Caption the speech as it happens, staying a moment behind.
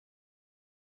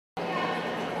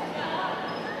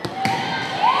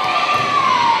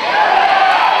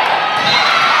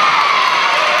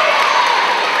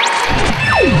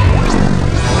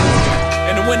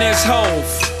Tove,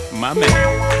 my man.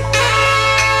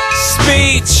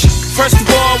 Speech. First of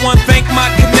all, I want to thank my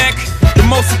connect, the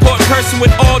most important person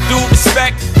with all due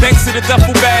respect. Thanks to the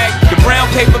duffel bag, the brown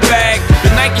paper bag,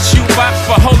 the Nike shoe box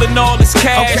for holding all this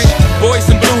cash. Boys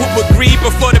in blue who agreed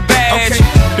before the badge.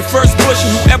 The first pusher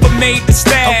who ever made the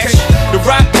stash. The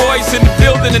rock boys in the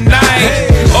building tonight.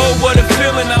 Oh, what a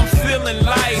feeling I'm feeling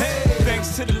like.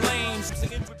 Thanks to the lanes.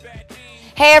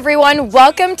 Hey everyone,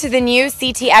 welcome to the new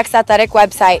CTX Athletic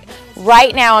website.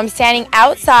 Right now I'm standing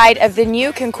outside of the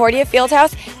new Concordia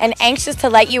Fieldhouse and anxious to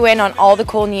let you in on all the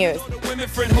cool news.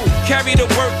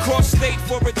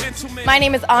 My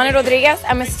name is Ana Rodriguez.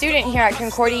 I'm a student here at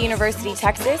Concordia University,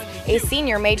 Texas, a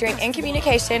senior majoring in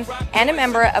communication and a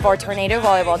member of our Tornado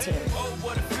volleyball team.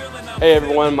 Hey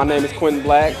everyone, my name is Quentin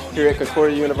Black here at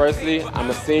Concordia University. I'm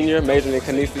a senior majoring in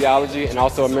kinesiology and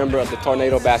also a member of the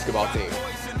Tornado basketball team.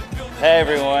 Hey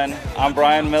everyone, I'm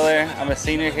Brian Miller. I'm a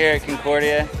senior here at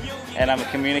Concordia and I'm a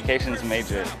communications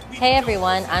major. Hey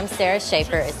everyone, I'm Sarah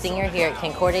Schaefer, a senior here at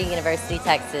Concordia University,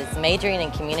 Texas, majoring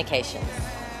in communications.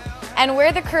 And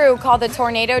we're the crew called the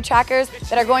Tornado Trackers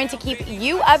that are going to keep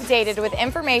you updated with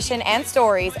information and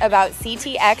stories about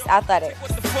CTX Athletics.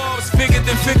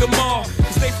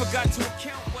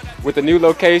 With a new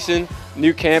location,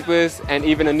 new campus, and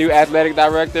even a new athletic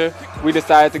director, we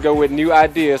decided to go with new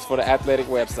ideas for the athletic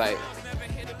website.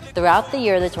 Throughout the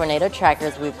year, the Tornado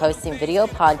Trackers will be posting video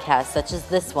podcasts such as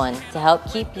this one to help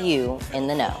keep you in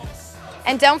the know.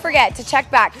 And don't forget to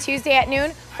check back Tuesday at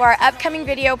noon for our upcoming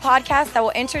video podcast that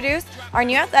will introduce our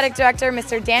new athletic director,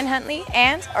 Mr. Dan Huntley,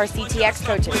 and our CTX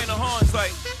coaches.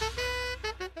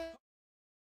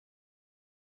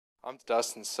 I'm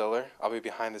Dustin Siller. I'll be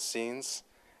behind the scenes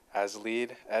as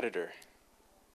lead editor.